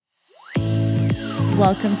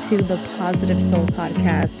welcome to the Positive Soul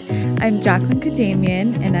Podcast. I'm Jacqueline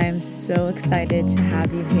Kadamian, and I'm so excited to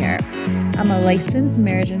have you here. I'm a licensed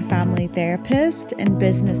marriage and family therapist and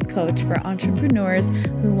business coach for entrepreneurs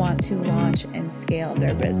who want to launch and scale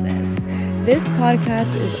their business. This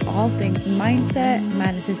podcast is all things mindset,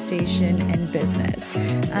 manifestation, and business.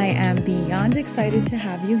 I am beyond excited to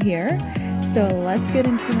have you here, so let's get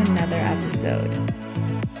into another episode.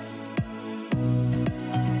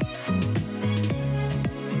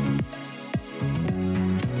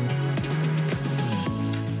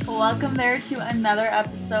 Welcome there to another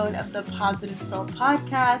episode of the Positive Soul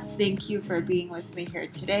Podcast. Thank you for being with me here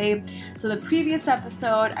today. So the previous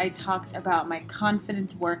episode, I talked about my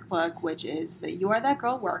confidence workbook, which is the You Are That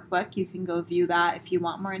Girl workbook. You can go view that if you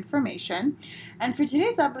want more information. And for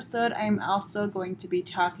today's episode, I'm also going to be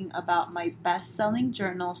talking about my best-selling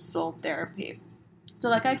journal, Soul Therapy. So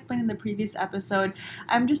like I explained in the previous episode,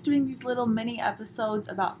 I'm just doing these little mini episodes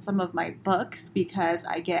about some of my books because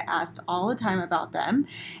I get asked all the time about them.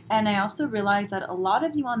 And I also realize that a lot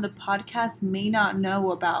of you on the podcast may not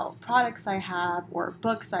know about products I have or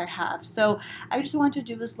books I have. So I just want to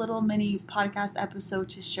do this little mini podcast episode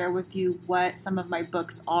to share with you what some of my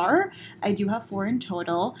books are. I do have 4 in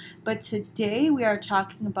total, but today we are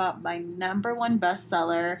talking about my number 1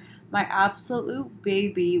 bestseller, my absolute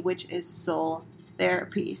baby, which is Soul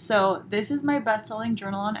Therapy. So this is my best-selling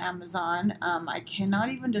journal on Amazon. I cannot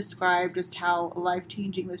even describe just how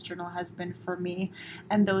life-changing this journal has been for me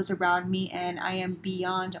and those around me, and I am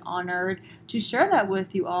beyond honored to share that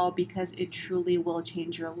with you all because it truly will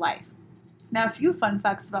change your life. Now, a few fun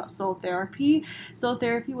facts about Soul Therapy. Soul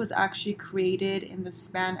Therapy was actually created in the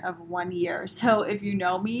span of 1 year. So if you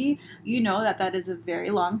know me, you know that is a very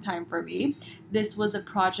long time for me. This was a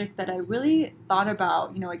project that I really thought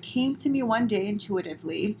about. It came to me one day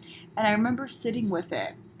intuitively, and I remember sitting with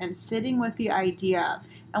it and sitting with the idea.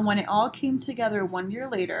 And when it all came together 1 year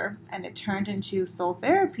later and it turned into Soul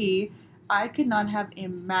Therapy, I could not have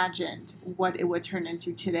imagined what it would turn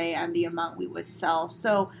into today and the amount we would sell.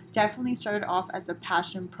 So definitely started off as a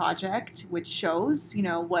passion project, which shows,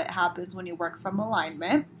 what happens when you work from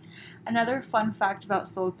alignment. Another fun fact about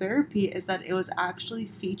Soul Therapy is that it was actually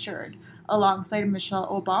featured alongside Michelle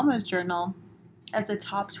Obama's journal as the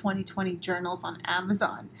top 2020 journals on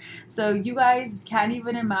Amazon. So you guys can't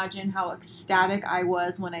even imagine how ecstatic I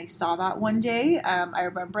was when I saw that one day. I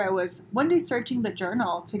remember I was one day searching the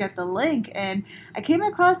journal to get the link, and I came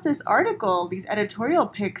across this article, these editorial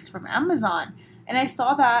pics from Amazon, and I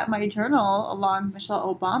saw that my journal, along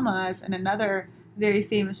Michelle Obama's and another very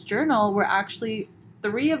famous journal, were actually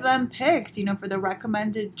 3 of them picked, for the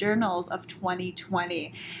recommended journals of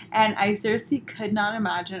 2020. And I seriously could not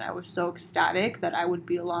imagine. I was so ecstatic that I would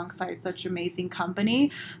be alongside such amazing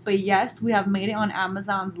company. But yes, we have made it on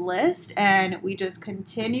Amazon's list, and we just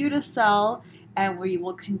continue to sell, and we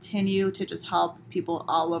will continue to just help people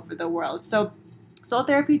all over the world. So Soul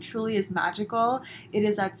Therapy truly is magical. It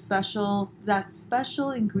is that special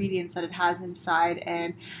ingredients that it has inside.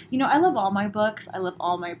 And, I love all my books. I love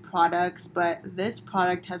all my products. But this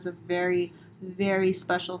product has a very, very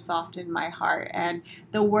special soft in my heart. And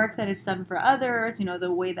the work that it's done for others,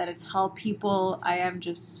 the way that it's helped people, I am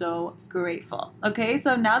just so grateful. Okay,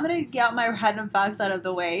 so now that I get my random facts out of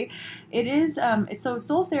the way, so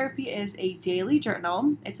Soul Therapy is a daily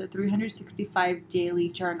journal. It's a 365 daily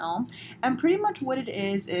journal. And pretty much what it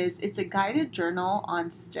is it's a guided journal on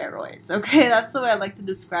steroids. Okay, that's the way I like to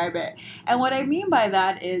describe it. And what I mean by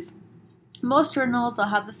that is most journals will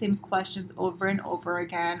have the same questions over and over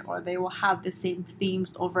again, or they will have the same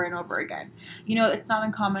themes over and over again. It's not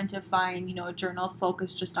uncommon to find, a journal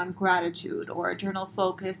focused just on gratitude, or a journal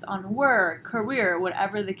focused on work, career,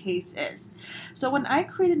 whatever the case is. So when I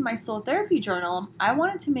created my Soul Therapy journal, I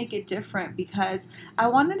wanted to make it different because I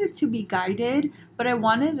wanted it to be guided, but I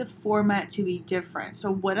wanted the format to be different.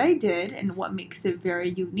 So what I did, and what makes it very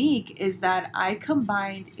unique, is that I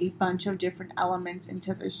combined a bunch of different elements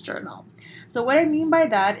into this journal. So what I mean by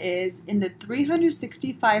that is in the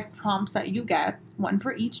 365 prompts that you get, one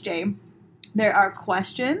for each day, there are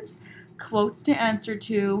questions, quotes to answer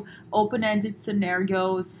to, open-ended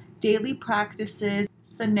scenarios, daily practices,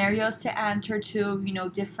 scenarios to answer to,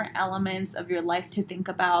 different elements of your life to think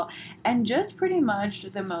about, and just pretty much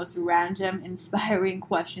the most random, inspiring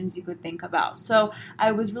questions you could think about. So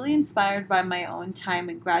I was really inspired by my own time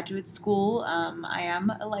in graduate school. I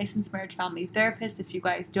am a licensed marriage family therapist, if you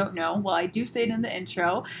guys don't know. Well, I do say it in the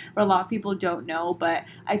intro, but a lot of people don't know, but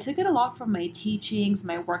I took it a lot from my teachings,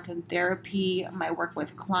 my work in therapy, my work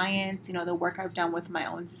with clients, the work I've done with my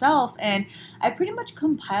own self, and I pretty much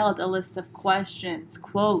compiled a list of questions,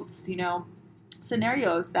 quotes,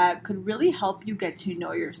 scenarios that could really help you get to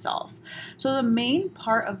know yourself. So the main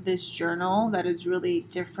part of this journal that is really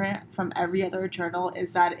different from every other journal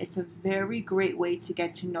is that it's a very great way to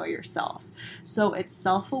get to know yourself. So it's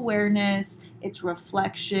self-awareness, it's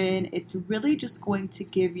reflection, it's really just going to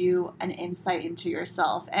give you an insight into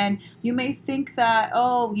yourself. And you may think that,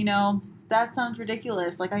 oh, that sounds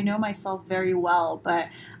ridiculous. Like, I know myself very well, but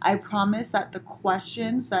I promise that the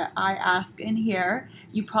questions that I ask in here,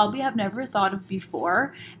 you probably have never thought of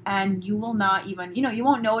before, and you will not even, you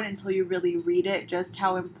won't know it until you really read it, just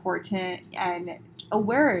how important and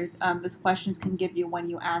aware these questions can give you when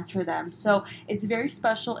you answer them. So it's very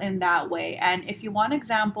special in that way. And if you want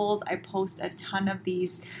examples, I post a ton of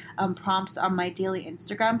these prompts on my daily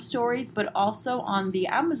Instagram stories, but also on the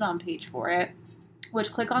Amazon page for it,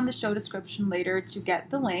 which click on the show description later to get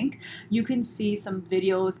the link. You can see some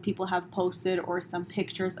videos people have posted or some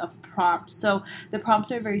pictures of prompts. So the prompts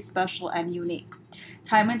are very special and unique.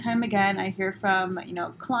 Time and time again, I hear from,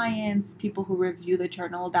 clients, people who review the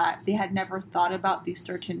journal, that they had never thought about these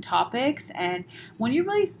certain topics. And when you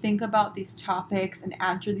really think about these topics and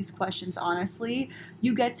answer these questions honestly,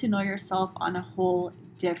 you get to know yourself on a whole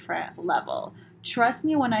different level. Trust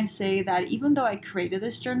me when I say that even though I created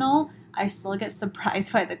this journal, I still get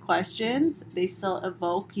surprised by the questions. They still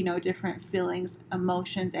evoke, different feelings,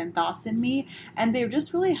 emotions, and thoughts in me. And they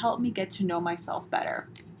just really help me get to know myself better.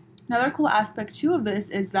 Another cool aspect too of this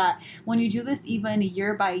is that when you do this even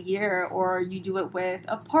year by year, or you do it with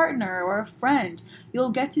a partner or a friend,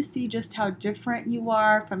 you'll get to see just how different you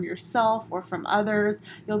are from yourself or from others.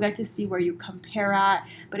 You'll get to see where you compare at,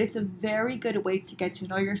 but it's a very good way to get to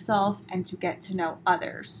know yourself and to get to know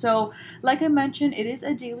others. So like I mentioned, it is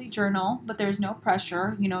a daily journal, but there's no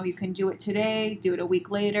pressure. You can do it today, do it a week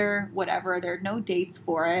later, whatever. There are no dates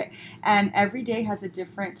for it. And every day has a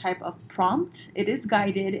different type of prompt. It is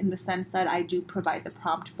guided in the sense that I do provide the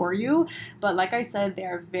prompt for you, but like I said, they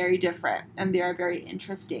are very different and they are very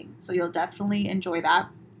interesting. So you'll definitely enjoy that.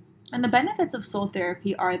 And the benefits of soul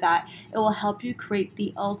therapy are that it will help you create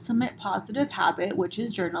the ultimate positive habit, which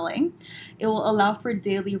is journaling. It will allow for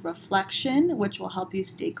daily reflection, which will help you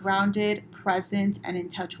stay grounded, present, and in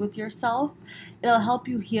touch with yourself. It'll help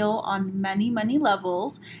you heal on many, many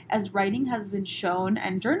levels, as writing has been shown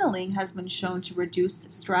and journaling has been shown to reduce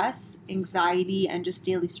stress, anxiety, and just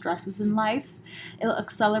daily stresses in life. It'll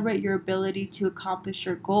accelerate your ability to accomplish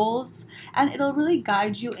your goals, and it'll really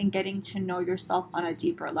guide you in getting to know yourself on a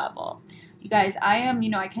deeper level. You guys, I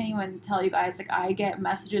can't even tell you guys, I get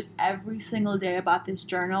messages every single day about this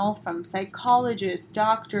journal from psychologists,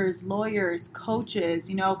 doctors, lawyers,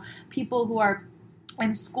 coaches, people who are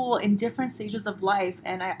in school in different stages of life,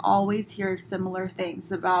 and I always hear similar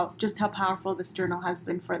things about just how powerful this journal has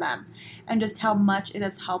been for them and just how much it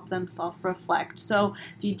has helped them self-reflect. So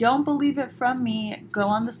if you don't believe it from me, go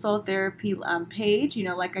on the Soul Therapy page.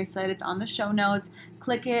 Like I said, it's on the show notes.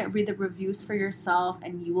 Click it, read the reviews for yourself,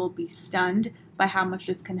 and you will be stunned by how much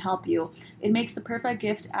this can help you. It makes the perfect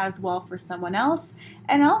gift as well for someone else,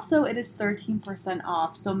 and also it is 13%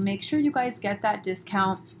 off, so make sure you guys get that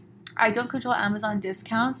discount. I don't control Amazon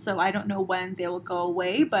discounts, so I don't know when they will go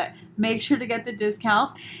away, but make sure to get the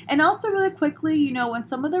discount. And also really quickly, when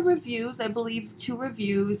some of the reviews, I believe 2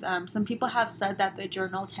 reviews, some people have said that the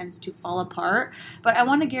journal tends to fall apart, but I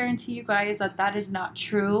want to guarantee you guys that that is not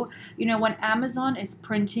true. When Amazon is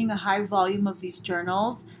printing a high volume of these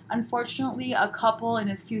journals, unfortunately, a couple and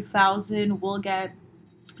a few thousand will get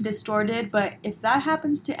distorted, but if that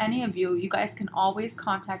happens to any of you, you guys can always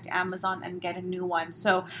contact Amazon and get a new one.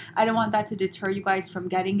 So I don't want that to deter you guys from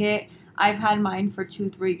getting it. I've had mine for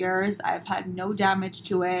 2-3 years. I've had no damage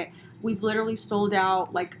to it. We've literally sold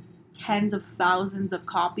out like tens of thousands of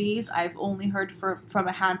copies. I've only heard from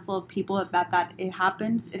a handful of people that it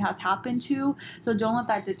has happened to. So don't let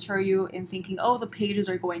that deter you in thinking, oh, the pages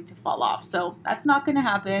are going to fall off. So that's not going to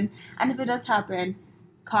happen. And if it does happen,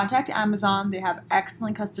 contact Amazon. They have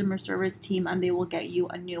excellent customer service team and they will get you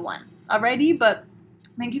a new one. Alrighty, but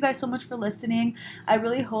thank you guys so much for listening. I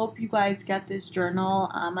really hope you guys get this journal.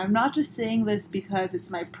 I'm not just saying this because it's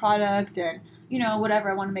my product and whatever,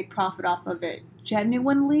 I want to make profit off of it.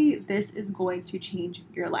 Genuinely, this is going to change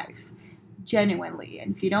your life. Genuinely.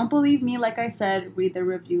 And if you don't believe me, like I said, read the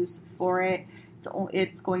reviews for it.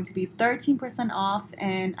 It's going to be 13% off,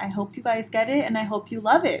 and I hope you guys get it and I hope you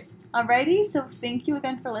love it. Alrighty, so thank you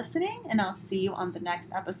again for listening, and I'll see you on the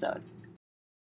next episode.